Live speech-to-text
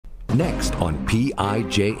Next on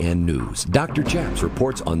PIJN News, Dr. Chaps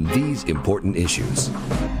reports on these important issues.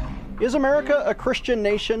 Is America a Christian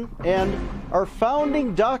nation? And our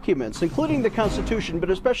founding documents, including the Constitution, but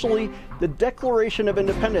especially the Declaration of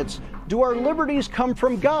Independence, do our liberties come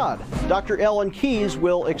from God? Dr. Alan Keyes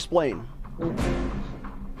will explain.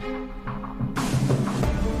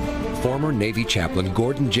 Former Navy chaplain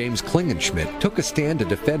Gordon James Klingenschmitt took a stand to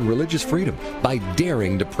defend religious freedom by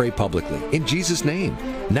daring to pray publicly in Jesus' name.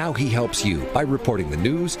 Now he helps you by reporting the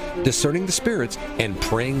news, discerning the spirits, and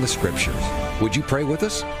praying the scriptures. Would you pray with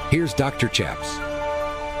us? Here's Dr. Chaps.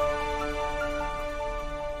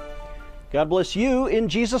 God bless you in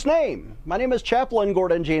Jesus' name. My name is Chaplain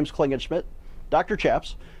Gordon James Klingenschmitt, Dr.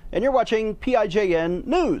 Chaps, and you're watching PIJN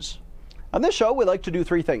News. On this show, we like to do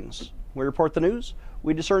three things. We report the news,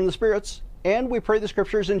 we discern the spirits, and we pray the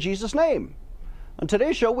scriptures in Jesus' name. On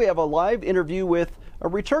today's show, we have a live interview with a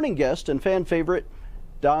returning guest and fan favorite.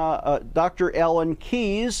 Dr. Alan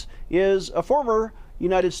Keyes is a former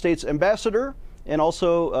United States ambassador and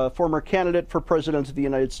also a former candidate for president of the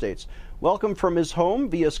United States. Welcome from his home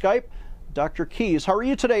via Skype, Dr. Keyes. How are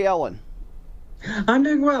you today, Alan? I'm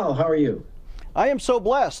doing well. How are you? I am so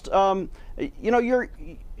blessed. You know,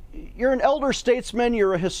 you're an elder statesman,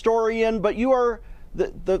 you're a historian, but you are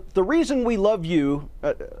the reason we love you,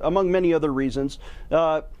 among many other reasons,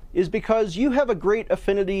 is because you have a great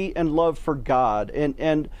affinity and love for God.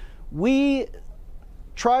 And we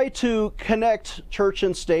try to connect church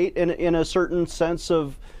and state in a certain sense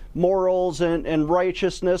of morals and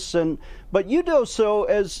righteousness. But you do so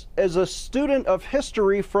as a student of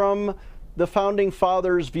history from the Founding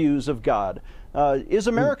Fathers' views of God. Is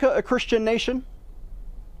America a Christian nation?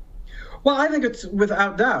 Well, I think it's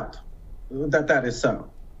without doubt that is so.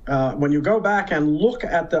 When you go back and look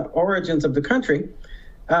at the origins of the country,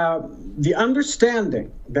 the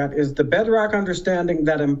understanding that is the bedrock understanding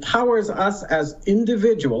that empowers us as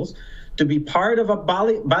individuals to be part of a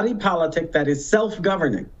body politic that is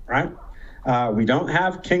self-governing, right? We don't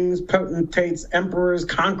have kings, potentates, emperors,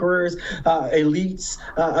 conquerors, elites,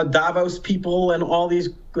 Davos people, and all these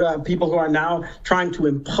people who are now trying to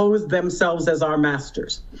impose themselves as our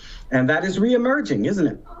masters. And that is reemerging, isn't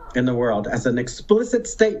it, in the world as an explicit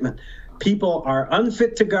statement. People are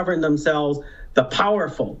unfit to govern themselves. The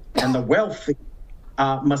powerful and the wealthy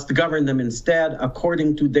must govern them instead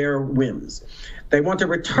according to their whims. They want to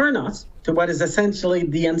return us to what is essentially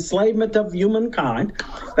the enslavement of humankind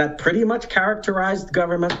that pretty much characterized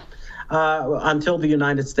government until the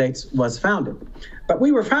United States was founded. But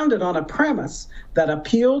we were founded on a premise that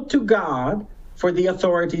appealed to God for the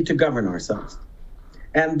authority to govern ourselves.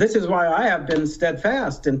 And this is why I have been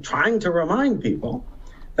steadfast in trying to remind people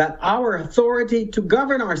that our authority to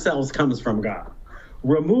govern ourselves comes from God.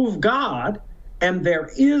 Remove God, and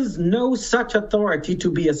there is no such authority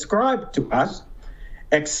to be ascribed to us,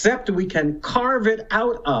 except we can carve it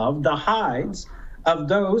out of the hides of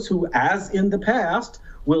those who, as in the past,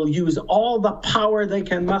 will use all the power they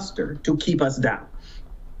can muster to keep us down.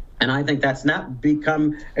 And I think that's not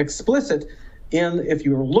become explicit if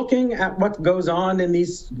you're looking at what goes on in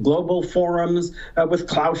these global forums with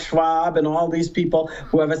Klaus Schwab and all these people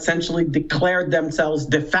who have essentially declared themselves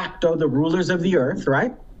de facto the rulers of the earth,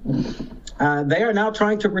 right? They are now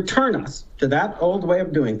trying to return us to that old way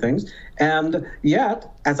of doing things. And yet,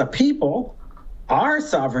 as a people, our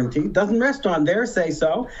sovereignty doesn't rest on their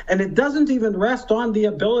say-so, and it doesn't even rest on the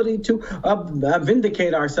ability to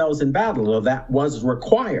vindicate ourselves in battle, though that was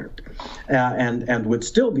required and would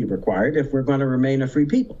still be required if we're going to remain a free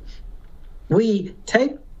people. We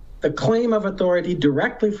take the claim of authority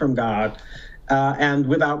directly from God, and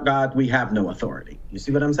without God, we have no authority. You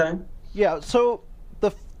see what I'm saying? Yeah, so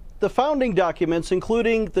the founding documents,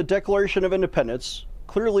 including the Declaration of Independence,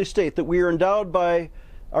 clearly state that we are endowed by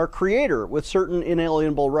our Creator with certain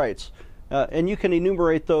inalienable rights. And you can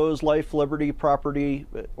enumerate those: life, liberty, property,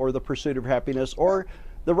 or the pursuit of happiness, or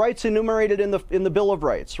the rights enumerated in the Bill of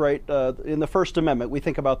Rights, right? In the First Amendment, we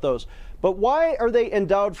think about those. But why are they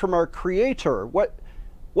endowed from our Creator? What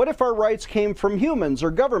if our rights came from humans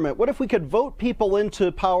or government? What if we could vote people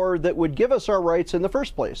into power that would give us our rights in the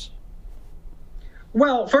first place?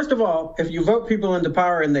 Well, first of all, if you vote people into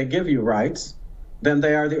power and they give you rights, then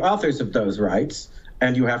they are the authors of those rights,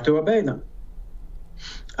 and you have to obey them.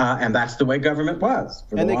 And that's the way government was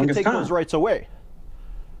for the longest time. And they can take those rights away.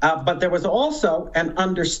 But there was also an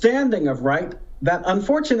understanding of right that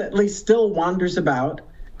unfortunately still wanders about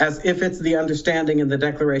as if it's the understanding in the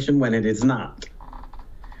Declaration when it is not.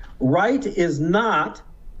 Right is not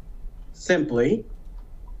simply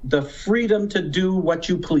the freedom to do what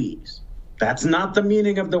you please. That's not the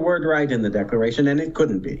meaning of the word right in the Declaration, and it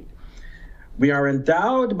couldn't be. We are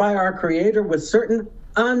endowed by our Creator with certain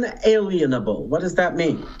unalienable. What does that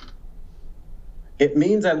mean? It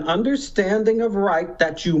means an understanding of right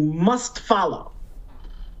that you must follow.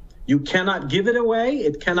 You cannot give it away.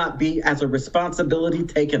 It cannot be as a responsibility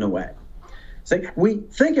taken away. So we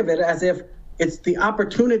think of it as if it's the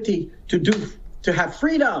opportunity to have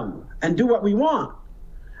freedom and do what we want.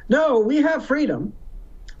 No, we have freedom,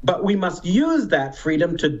 but we must use that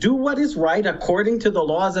freedom to do what is right according to the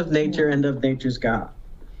laws of nature and of nature's God.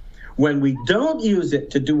 When we don't use it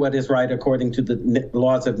to do what is right according to the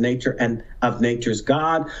laws of nature and of nature's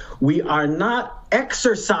God, we are not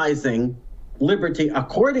exercising liberty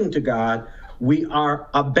according to God. We are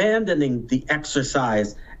abandoning the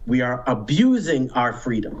exercise. We are abusing our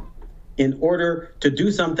freedom in order to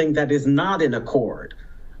do something that is not in accord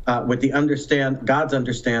with God's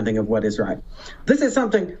understanding of what is right. This is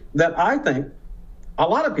something that I think a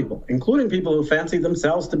lot of people, including people who fancy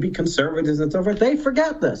themselves to be conservatives and so forth, they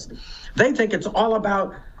forget this. They think it's all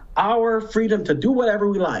about our freedom to do whatever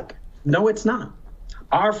we like. No, it's not.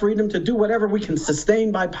 Our freedom to do whatever we can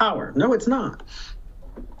sustain by power. No, it's not.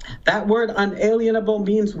 That word unalienable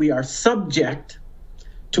means we are subject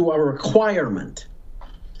to a requirement.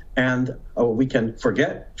 And we can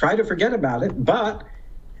try to forget about it, but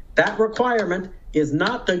that requirement is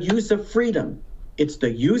not the use of freedom. It's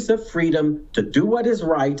the use of freedom to do what is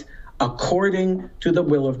right according to the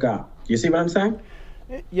will of God. You see what I'm saying?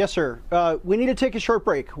 Yes, sir. We need to take a short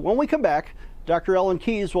break. When we come back, Dr. Ellen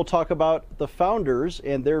Keyes will talk about the founders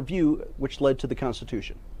and their view, which led to the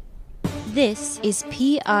Constitution. This is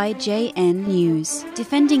PIJN News,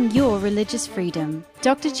 defending your religious freedom.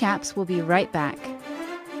 Dr. Chaps will be right back.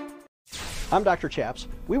 I'm Dr. Chaps.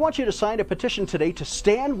 We want you to sign a petition today to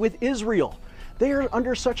stand with Israel. They are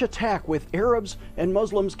under such attack with Arabs and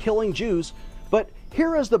Muslims killing Jews, but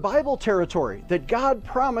here is the Bible territory that God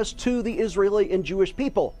promised to the Israeli and Jewish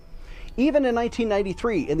people. Even in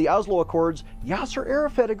 1993, in the Oslo Accords, Yasser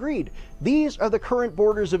Arafat agreed. These are the current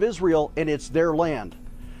borders of Israel, and it's their land.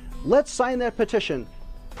 Let's sign that petition.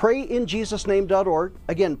 PrayInJesusName.org.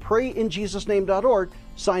 Again, PrayInJesusName.org.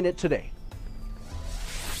 Sign it today.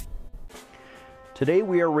 Today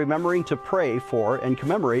we are remembering to pray for and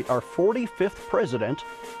commemorate our 45th president,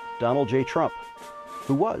 Donald J. Trump,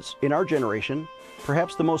 who was, in our generation,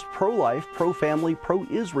 perhaps the most pro-life, pro-family,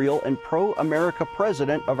 pro-Israel, and pro-America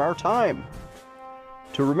president of our time.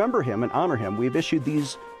 To remember him and honor him, we've issued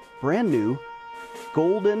these brand new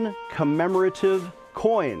golden commemorative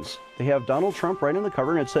coins. They have Donald Trump right on the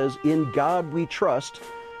cover, and it says, "In God We Trust,"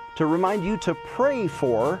 to remind you to pray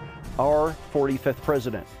for our 45th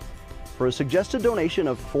president. For a suggested donation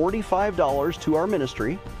of $45 to our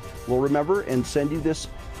ministry, we'll remember and send you this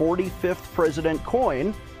 45th president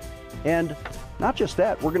coin. And not just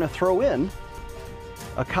that, we're going to throw in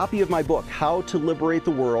a copy of my book, How to Liberate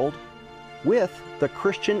the World, with the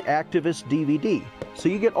Christian Activist DVD. So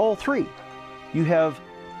you get all three. You have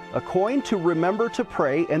a coin to remember to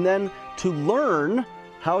pray, and then to learn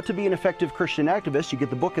how to be an effective Christian activist, you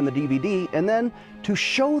get the book and the DVD, and then to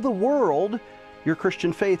show the world your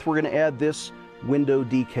Christian faith, we're going to add this window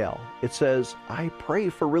decal. It says, "I pray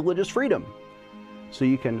for religious freedom." So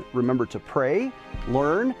you can remember to pray,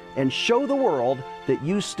 learn, and show the world that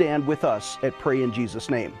you stand with us at Pray in Jesus'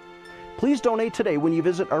 Name. Please donate today when you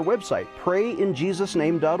visit our website,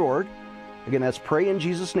 PrayInJesusName.org. Again, that's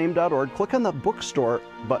PrayInJesusName.org. Click on the bookstore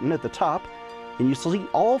button at the top, and you see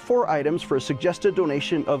all 4 items for a suggested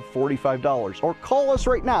donation of $45. Or call us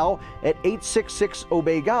right now at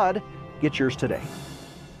 866-OBEY-GOD. Get yours today.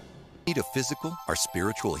 Need a physical or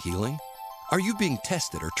spiritual healing? Are you being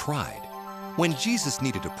tested or tried? When Jesus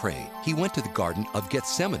needed to pray, he went to the Garden of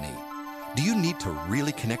Gethsemane. Do you need to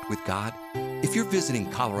really connect with God? If you're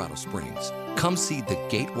visiting Colorado Springs, come see the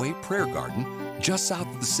Gateway Prayer Garden just south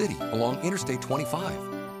of the city along Interstate 25.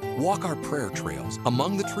 Walk our prayer trails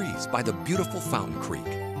among the trees by the beautiful Fountain Creek.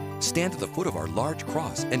 Stand at the foot of our large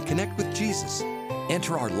cross and connect with Jesus.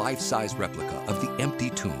 Enter our life-size replica of the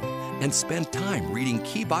empty tomb and spend time reading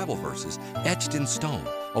key Bible verses etched in stone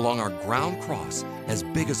along our ground cross as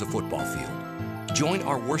big as a football field. Join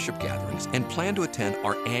our worship gatherings and plan to attend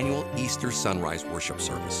our annual Easter Sunrise Worship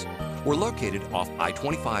Service. We're located off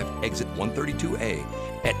I-25 exit 132A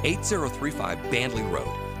at 8035 Bandley Road,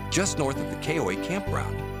 just north of the KOA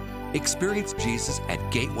campground. Experience Jesus at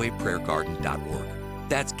gatewayprayergarden.org.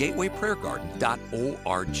 That's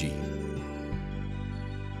gatewayprayergarden.org.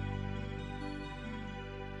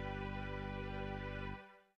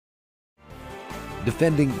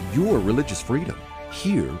 Defending your religious freedom.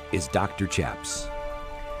 Here is Dr. Chaps.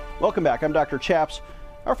 Welcome back. I'm Dr. Chaps.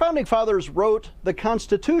 Our founding fathers wrote the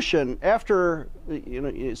Constitution after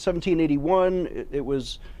 1781. It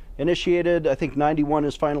was initiated. I think 91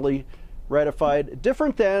 is finally ratified.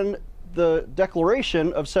 Different than the Declaration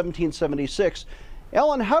of 1776.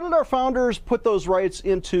 Alan, how did our founders put those rights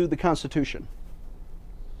into the Constitution?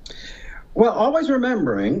 Well, always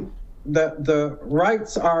remembering that the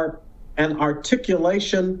rights are an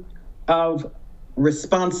articulation of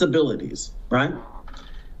responsibilities, right?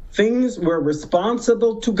 Things we're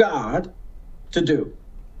responsible to God to do.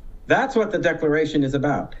 That's what the Declaration is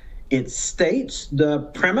about. It states the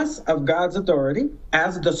premise of God's authority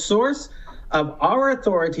as the source of our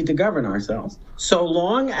authority to govern ourselves, so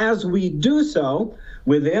long as we do so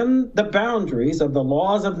within the boundaries of the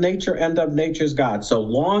laws of nature and of nature's God, so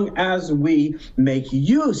long as we make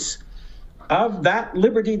use of that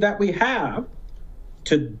liberty that we have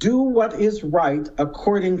to do what is right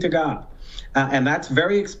according to God. And that's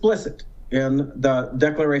very explicit in the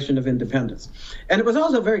Declaration of Independence. And it was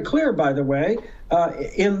also very clear, by the way,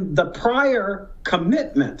 in the prior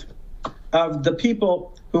commitment of the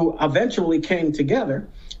people who eventually came together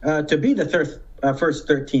to be the first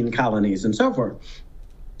 13 colonies and so forth.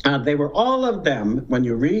 They were all of them, when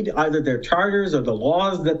you read either their charters or the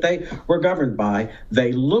laws that they were governed by,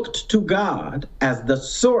 they looked to God as the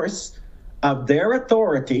source of their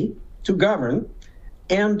authority to govern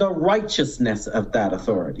and the righteousness of that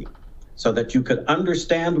authority, so that you could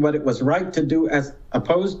understand what it was right to do as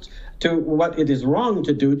opposed to what it is wrong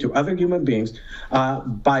to do to other human beings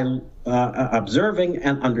by observing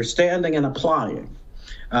and understanding and applying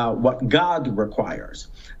what God requires.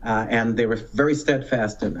 And they were very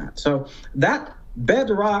steadfast in that. So that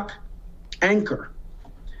bedrock anchor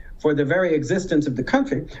for the very existence of the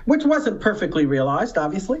country, which wasn't perfectly realized,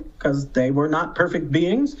 obviously, because they were not perfect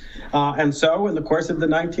beings. And so in the course of the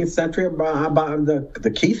 19th century,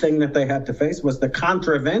 the key thing that they had to face was the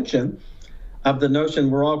contravention of the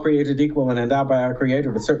notion we're all created equal and endowed by our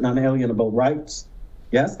Creator with certain unalienable rights.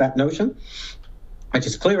 Yes, that notion, which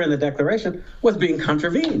is clear in the Declaration, was being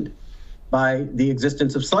contravened by the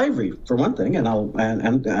existence of slavery, for one thing, and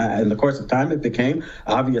in the course of time, it became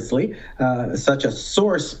obviously such a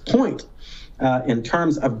source point in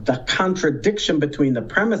terms of the contradiction between the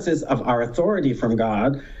premises of our authority from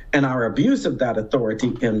God and our abuse of that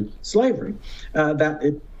authority in slavery that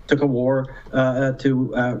it took a war to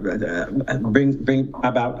bring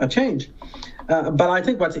about a change. But I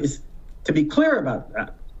think what is to be clear about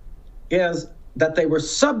that is that they were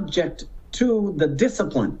subject to the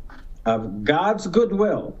discipline of God's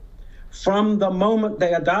goodwill from the moment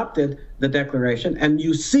they adopted the Declaration. And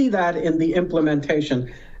you see that in the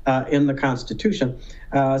implementation in the Constitution,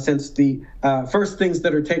 since the first things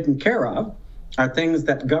that are taken care of are things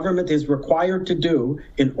that government is required to do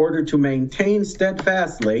in order to maintain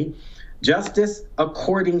steadfastly justice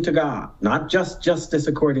according to God, not just justice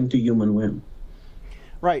according to human whim.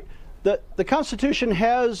 Right. The Constitution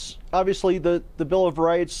has, obviously, the Bill of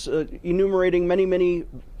Rights enumerating many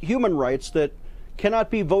human rights that cannot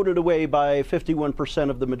be voted away by 51%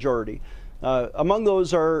 of the majority. Among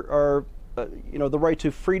those are the right to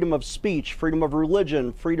freedom of speech, freedom of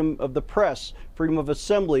religion, freedom of the press, freedom of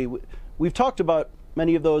assembly. We've talked about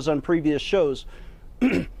many of those on previous shows.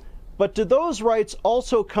 But do those rights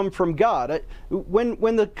also come from God?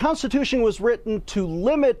 When the Constitution was written to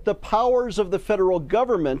limit the powers of the federal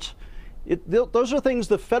government, those are things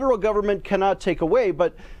the federal government cannot take away.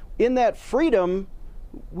 But in that freedom,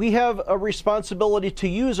 we have a responsibility to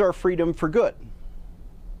use our freedom for good.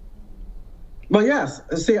 Well, yes.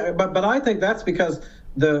 See, but I think that's because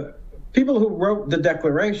the people who wrote the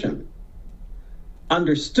Declaration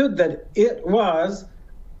understood that it was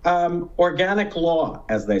organic law,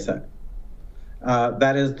 as they say.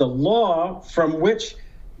 That is the law from which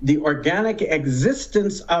the organic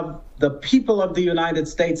existence of the people of the United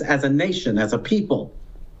States as a nation, as a people,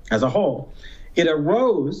 as a whole, it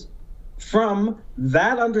arose from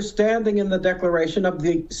that understanding in the Declaration of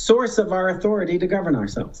the source of our authority to govern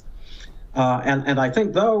ourselves. And I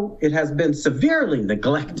think, though, it has been severely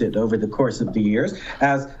neglected over the course of the years,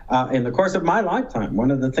 as in the course of my lifetime, one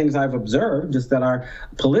of the things I've observed is that our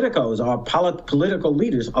politicos, our political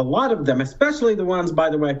leaders, a lot of them, especially the ones, by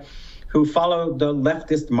the way, who follow the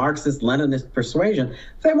leftist, Marxist, Leninist persuasion,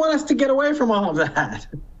 they want us to get away from all of that.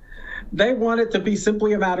 They want it to be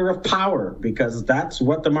simply a matter of power, because that's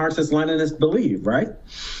what the Marxist Leninists believe, right?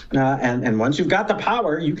 And once you've got the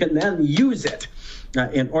power, you can then use it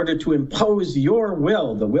in order to impose your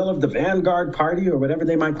will, the will of the vanguard party or whatever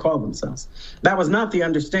they might call themselves. That was not the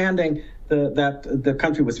understanding that the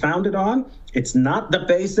country was founded on. It's not the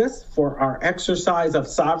basis for our exercise of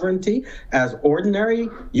sovereignty as ordinary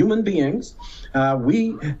human beings.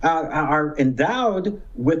 We are endowed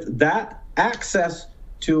with that access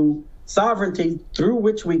to sovereignty through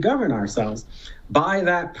which we govern ourselves by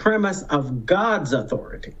that premise of God's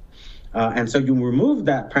authority. And so you remove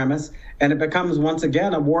that premise, and it becomes once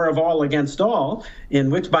again a war of all against all, in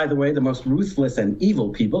which, by the way, the most ruthless and evil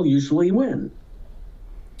people usually win.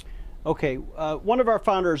 Okay, one of our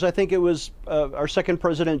founders, I think it was our second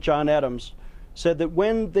president, John Adams, said that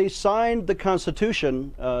when they signed the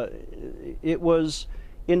Constitution, it was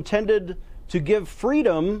intended to give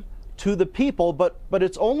freedom to the people, but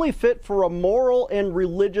it's only fit for a moral and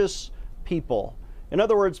religious people. In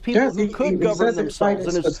other words, people who could govern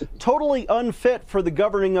themselves, and it's totally unfit for the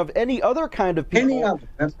governing of any other kind of people. Any other,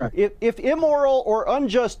 that's right. If immoral or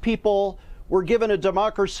unjust people were given a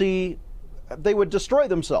democracy, they would destroy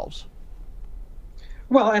themselves.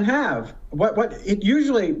 Well, and have. What it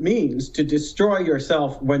usually means to destroy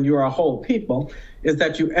yourself when you're a whole people is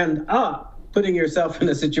that you end up putting yourself in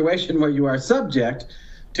a situation where you are subject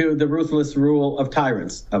to the ruthless rule of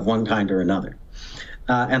tyrants of one kind or another.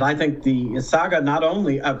 And I think the saga not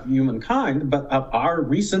only of humankind, but of our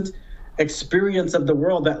recent experience of the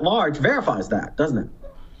world at large verifies that, doesn't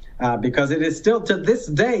it? Because it is still to this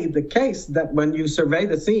day the case that when you survey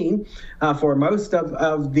the scene for most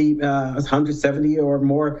of the 170 or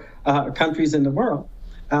more countries in the world,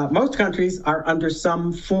 most countries are under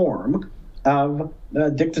some form of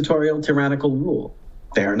dictatorial tyrannical rule.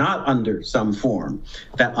 They are not under some form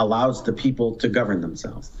that allows the people to govern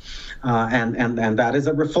themselves. And that is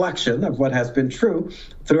a reflection of what has been true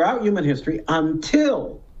throughout human history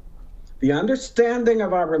until the understanding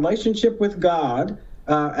of our relationship with God,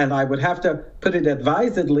 and I would have to put it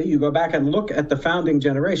advisedly, you go back and look at the founding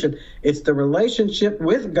generation, it's the relationship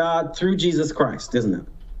with God through Jesus Christ, isn't it?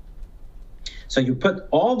 So you put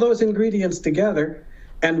all those ingredients together,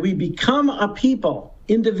 and we become a people,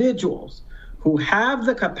 individuals, who have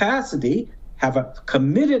the capacity, have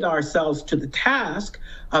committed ourselves to the task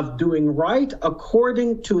of doing right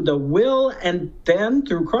according to the will and then,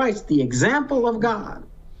 through Christ, the example of God.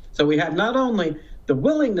 So we have not only the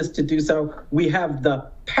willingness to do so, we have the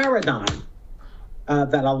paradigm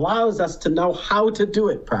that allows us to know how to do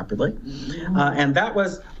it properly. And that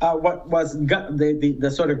was what was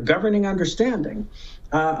the sort of governing understanding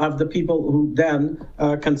of the people who then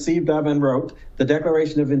conceived of and wrote the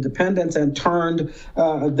Declaration of Independence and turned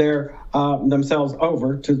themselves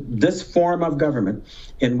over to this form of government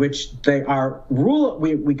in which they are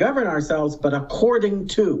we govern ourselves, but according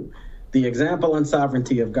to the example and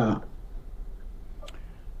sovereignty of God.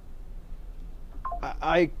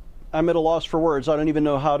 I'm at a loss for words. I don't even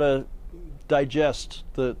know how to digest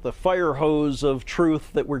the fire hose of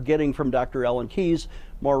truth that we're getting from Dr. Alan Keyes.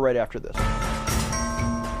 More right after this.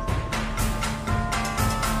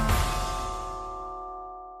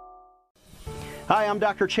 Hi, I'm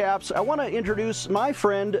Dr. Chaps. I want to introduce my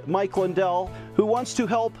friend Mike Lindell, who wants to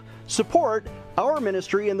help support our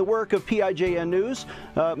ministry in the work of PIJN News.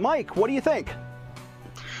 Mike, what do you think?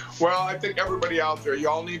 Well, I think everybody out there, you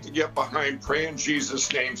all need to get behind Pray in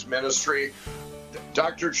Jesus' Name's ministry.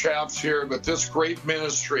 Dr. Chaps here, but this great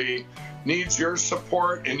ministry needs your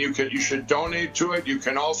support, and you should donate to it. You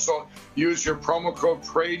can also use your promo code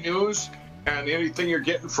PRAYNEWS, and anything you're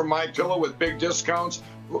getting from MyPillow with big discounts,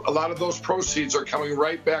 a lot of those proceeds are coming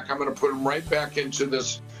right back. I'm going to put them right back into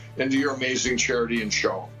your amazing charity and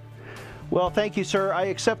show. Well, thank you, sir. I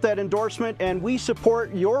accept that endorsement, and we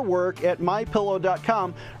support your work at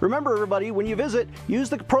mypillow.com. Remember, everybody, when you visit, use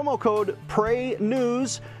the promo code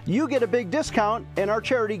PRAYNEWS. You get a big discount, and our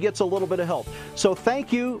charity gets a little bit of help. So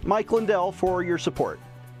thank you, Mike Lindell, for your support.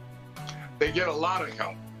 They get a lot of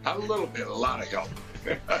help. Not a little bit, a lot of help.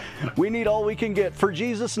 We need all we can get. For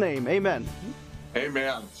Jesus' name, amen.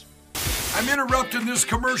 Amen. I'm interrupting this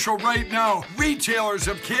commercial right now. Retailers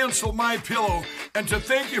have canceled MyPillow, and to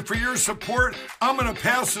thank you for your support, I'm going to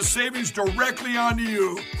pass the savings directly on to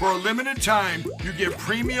you. For a limited time, you get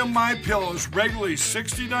premium MyPillows, regularly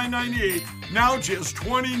 $69.98, now just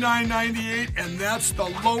 $29.98, and that's the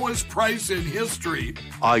lowest price in history.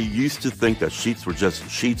 I used to think that sheets were just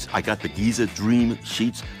sheets. I got the Giza Dream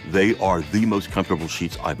sheets. They are the most comfortable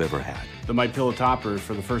sheets I've ever had. The MyPillow topper,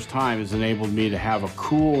 for the first time, has enabled me to have a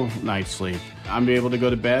cool night's sleep. I'm able to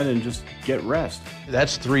go to bed and just get rest.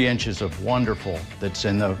 That's 3 inches of wonderful that's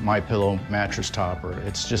in the MyPillow mattress topper.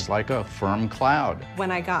 It's just like a firm cloud.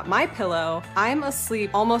 When I got MyPillow, I'm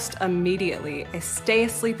asleep almost immediately. I stay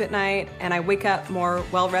asleep at night and I wake up more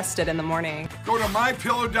well-rested in the morning. Go to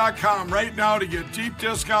MyPillow.com right now to get deep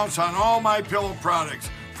discounts on all MyPillow products.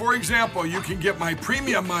 For example, you can get my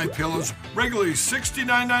premium My Pillows regularly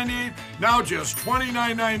 $69.98, now just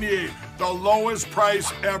 $29.98, the lowest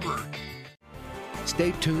price ever. Stay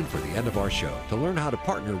tuned for the end of our show to learn how to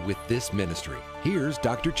partner with this ministry. Here's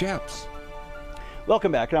Dr. Chaps.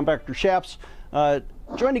 Welcome back. I'm Dr. Chaps,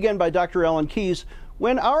 joined again by Dr. Alan Keyes.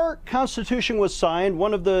 When our Constitution was signed,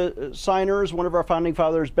 one of the signers, one of our founding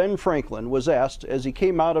fathers, Ben Franklin, was asked as he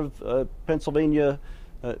came out of Pennsylvania,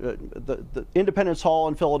 the Independence Hall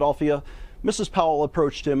in Philadelphia. Mrs. Powell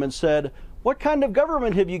approached him and said, "What kind of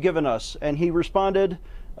government have you given us?" And he responded,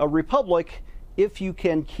 "A republic, if you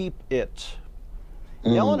can keep it."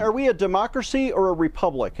 Alan, are we a democracy or a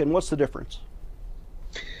republic, and what's the difference?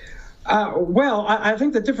 Well, I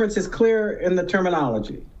think the difference is clear in the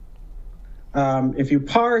terminology. If you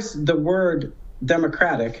parse the word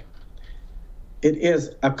democratic, it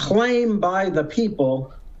is a claim by the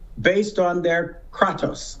people based on their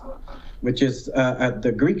kratos, which is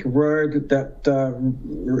the Greek word that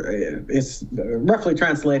is roughly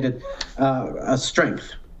translated a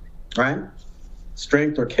strength, right?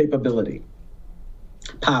 Strength or capability,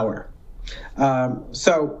 power.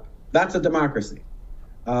 So that's a democracy.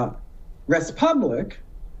 Republic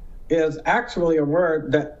is actually a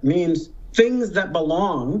word that means things that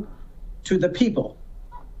belong to the people.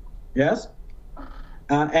 Yes?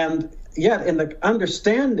 And yet, in the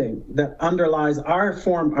understanding that underlies our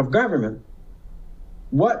form of government,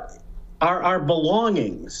 what are our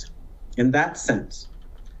belongings in that sense?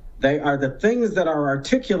 They are the things that are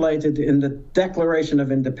articulated in the Declaration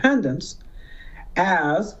of Independence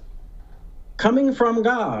as coming from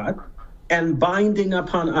God and binding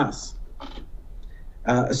upon us.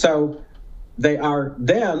 So they are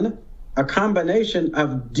then a combination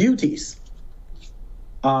of duties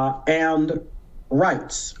and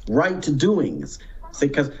rights, right doings. See,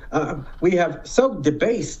 because we have so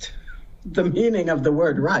debased the meaning of the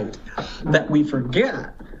word right that we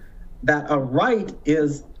forget that a right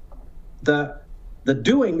is the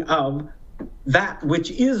doing of that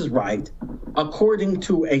which is right according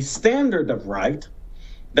to a standard of right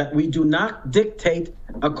that we do not dictate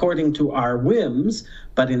according to our whims,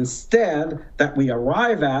 but instead that we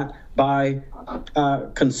arrive at by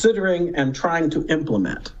considering and trying to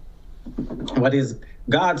implement what is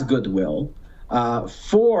God's goodwill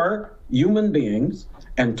for human beings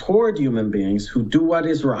and toward human beings who do what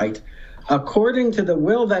is right according to the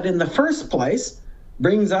will that in the first place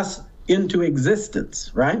brings us into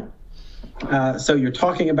existence, right? So you're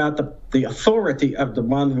talking about the authority of the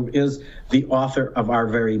one who is the author of our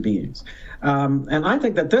very beings. And I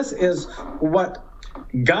think that this is what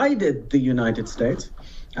guided the United States.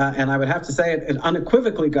 And I would have to say it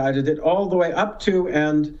unequivocally guided it all the way up to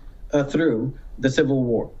and through the Civil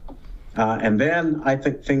War. And then I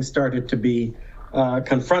think things started to be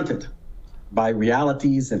confronted by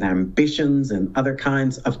realities and ambitions and other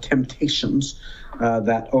kinds of temptations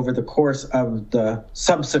that over the course of the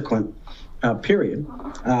subsequent period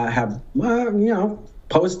have,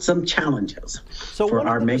 posed some challenges. So one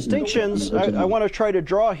of the distinctions I want to try to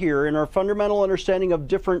draw here in our fundamental understanding of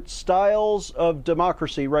different styles of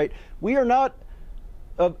democracy, right? We are not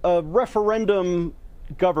a referendum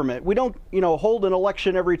government. We don't, hold an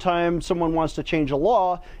election every time someone wants to change a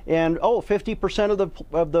law and, 50%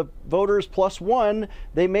 of the voters plus one,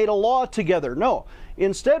 they made a law together. No.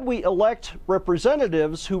 Instead, we elect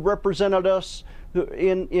representatives who represented us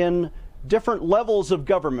in different levels of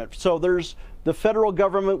government. So there's the federal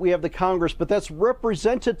government, we have the Congress, but that's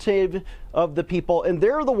representative of the people, and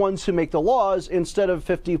they're the ones who make the laws instead of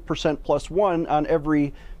 50% plus one on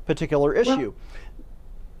every particular issue.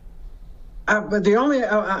 But the only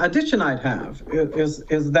addition I'd have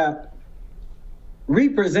is that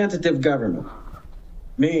representative government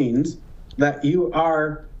means that you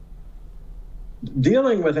are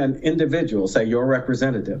dealing with an individual, say your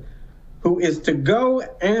representative, who is to go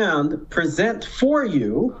and present for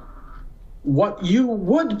you what you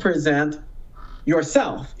would present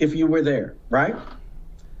yourself if you were there, right?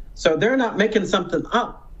 So they're not making something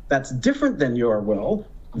up that's different than your will.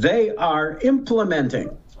 They are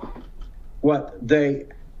implementing what they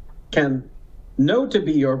can know to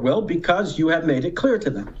be your will because you have made it clear to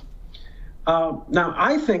them. Now,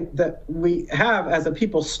 I think that we have, as a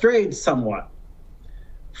people, strayed somewhat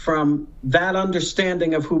from that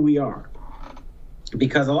understanding of who we are.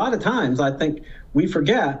 Because a lot of times I think we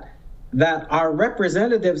forget that our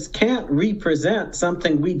representatives can't represent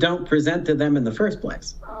something we don't present to them in the first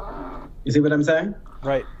place. You see what I'm saying?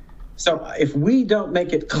 Right. So if we don't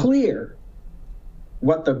make it clear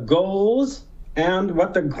what the goals and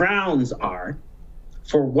what the grounds are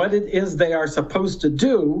for what it is they are supposed to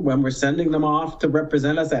do when we're sending them off to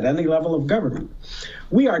represent us at any level of government,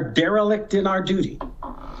 We are derelict in our duty.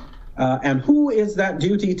 And who is that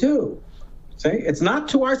duty to? See, it's not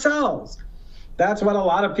to ourselves. That's what a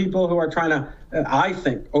lot of people who are trying to, I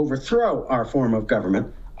think, overthrow our form of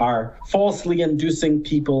government are falsely inducing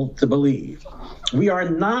people to believe. We are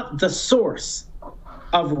not the source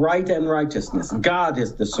of right and righteousness. God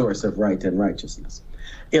is the source of right and righteousness.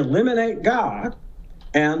 Eliminate God,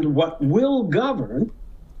 and what will govern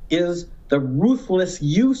is the ruthless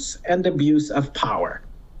use and abuse of power.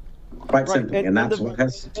 Quite simply, and that's what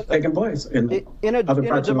has taken place in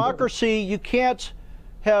a democracy. You can't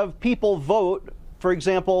have people vote, for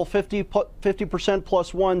example, 50%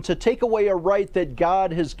 plus one, to take away a right that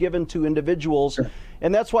God has given to individuals. Sure.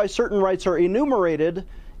 And that's why certain rights are enumerated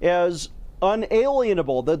as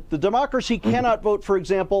unalienable. The democracy cannot vote, for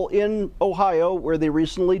example, in Ohio, where they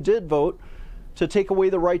recently did vote, to take away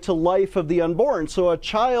the right to life of the unborn. So a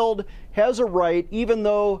child has a right, even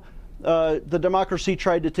though the democracy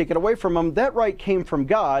tried to take it away from them. That right came from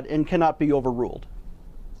God and cannot be overruled.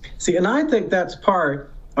 See, and I think that's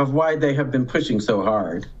part of why they have been pushing so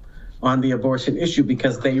hard on the abortion issue,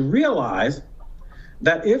 because they realize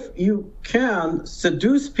that if you can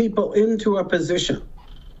seduce people into a position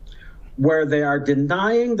where they are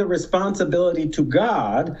denying the responsibility to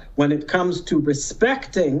God when it comes to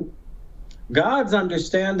respecting God's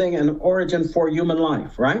understanding and origin for human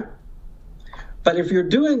life, right? But if you're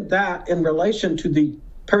doing that in relation to the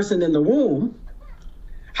person in the womb,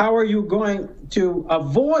 how are you going to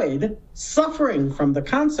avoid suffering from the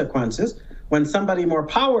consequences when somebody more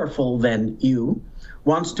powerful than you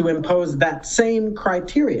wants to impose that same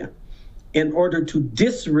criteria in order to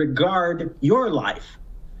disregard your life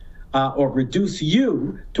or reduce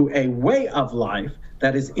you to a way of life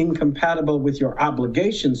that is incompatible with your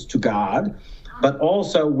obligations to God, but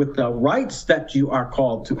also with the rights that you are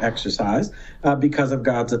called to exercise because of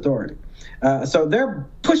God's authority. So they're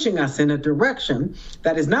pushing us in a direction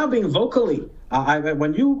that is now being vocally.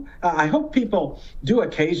 I hope people do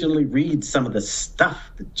occasionally read some of the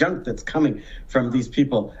stuff, the junk that's coming from these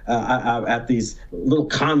people at these little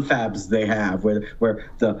confabs they have, where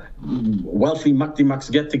the wealthy mucks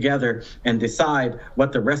get together and decide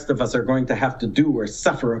what the rest of us are going to have to do or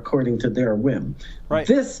suffer according to their whim. Right.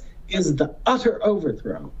 This is the utter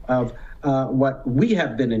overthrow of what we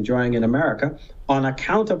have been enjoying in America on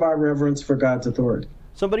account of our reverence for God's authority.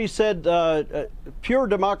 Somebody said pure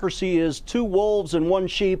democracy is 2 wolves and 1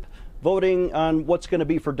 sheep voting on what's going to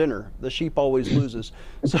be for dinner. The sheep always loses.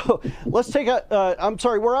 So let's take I'm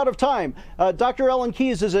sorry, we're out of time. Dr. Alan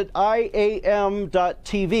Keyes is at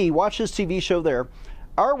IAM.TV. Watch his TV show there.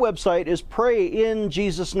 Our website is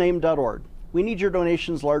prayinjesusname.org. We need your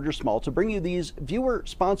donations, large or small, to bring you these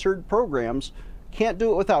viewer-sponsored programs. Can't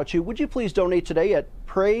do it without you. Would you please donate today at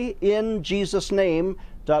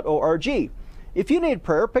prayinjesusname.org. If you need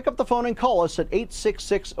prayer, pick up the phone and call us at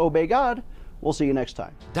 866-OBEY-GOD. We'll see you next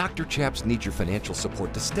time. Dr. Chaps needs your financial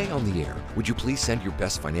support to stay on the air. Would you please send your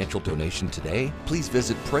best financial donation today? Please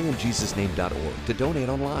visit prayinjesusname.org to donate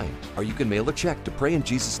online. Or you can mail a check to Pray in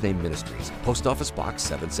Jesus' Name Ministries, Post Office Box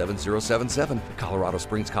 77077, Colorado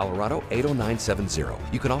Springs, Colorado 80970.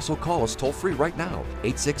 You can also call us toll-free right now,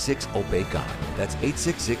 866-OBEY-GOD. That's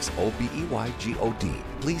 866-OBEYGOD.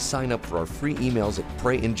 Please sign up for our free emails at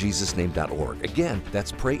prayinjesusname.org. Again,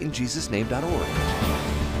 that's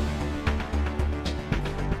prayinjesusname.org.